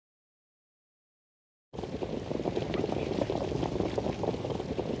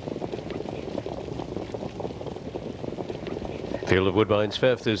Field of Woodbine's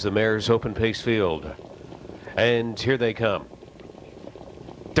fifth is the mare's open pace field. And here they come.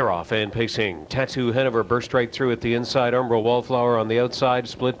 They're off and pacing. Tattoo Hanover burst right through at the inside. ARMBRO Wallflower on the outside,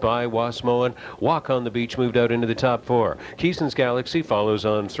 split by Wasmoen. Walk on the Beach moved out into the top four. Keeson's Galaxy follows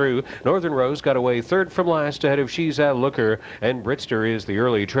on through. Northern Rose got away third from last ahead of She's a Looker, and Britster is the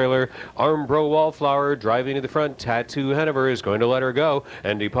early trailer. ARMBRO Wallflower driving to the front. Tattoo Hanover is going to let her go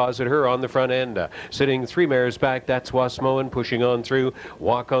and deposit her on the front end. Sitting three mares back, that's Wasmoen pushing on through.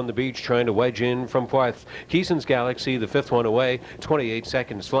 Walk on the Beach trying to wedge in from fourth. Keeson's Galaxy, the fifth one away, 28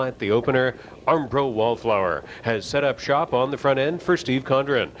 seconds flat. The opener, ARMBRO Wallflower, has set up shop on the front end for Steve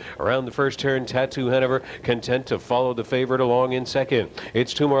Condren. Around the first turn, Tattoo Hanover content to follow the favorite along in second.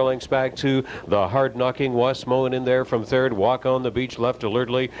 It's 2 more lengths back to the hard-knocking Wasmoen in there from third. Walk on the Beach left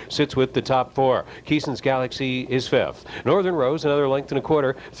alertly, sits with the top four. Keeson's Galaxy is fifth. Northern Rose another length and a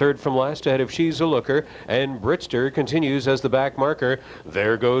quarter, third from last ahead of She's a Looker, and Britster continues as the back marker.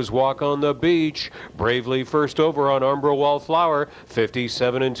 There goes Walk on the Beach, bravely first over on ARMBRO Wallflower.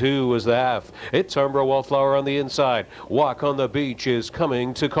 57-2 was the half. It's ARMBRO Wallflower on the inside. Walk on the Beach is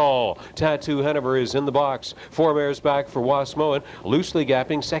coming to call. Tattoo Hanover is in the box. 4 mares back for Wasmoen. Loosely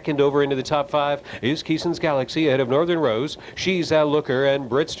gapping second over into the top 5 is Keeson's Galaxy ahead of Northern Rose. She's a Looker and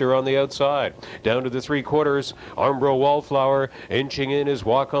Britster on the outside. Down to the 3/4, ARMBRO Wallflower inching in is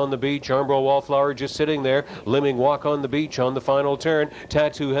Walk on the Beach. ARMBRO Wallflower just sitting there, limbing Walk on the Beach on the final turn.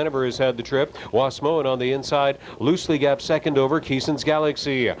 Tattoo Hanover has had the trip. Wasmoen on the inside, loosely gapped second over Keeson's Galaxy.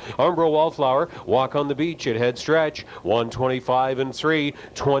 ARMBRO Wallflower, Walk on the Beach at head stretch, 125-3,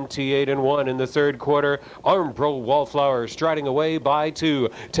 28-1 in the 3rd quarter. ARMBRO Wallflower striding away by 2.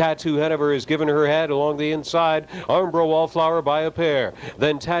 Tattoo Hanover is giving her head along the inside. ARMBRO Wallflower by a pair.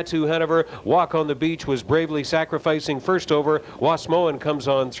 Then Tattoo Hanover, Walk on the Beach was bravely sacrificing first over. Wasmoen comes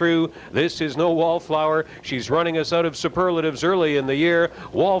on through. This is no Wallflower. She's running us out of superlatives early in the year.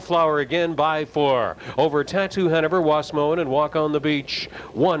 Wallflower again by 4. Over Tattoo Hanover, Wasmoen, and Walk on the Beach.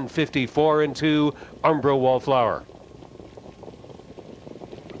 154-2, ARMBRO Wallflower.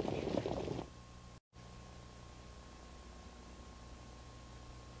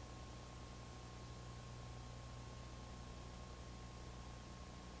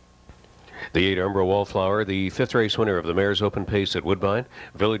 The 8 ARMBRO Wallflower, the 5th race winner of the Mares Open Pace at Woodbine.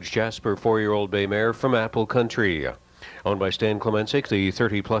 Village Jasper 4-year-old bay mare from Apple Country. Owned by Stan Klemensic, the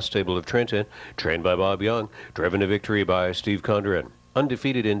 30-plus stable of Trenton. Trained by Bob Young. Driven to victory by Steve Condren.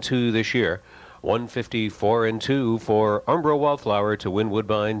 Undefeated in 2 this year. 154-2 for ARMBRO Wallflower to win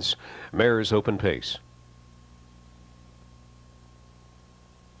Woodbine's Mares Open Pace.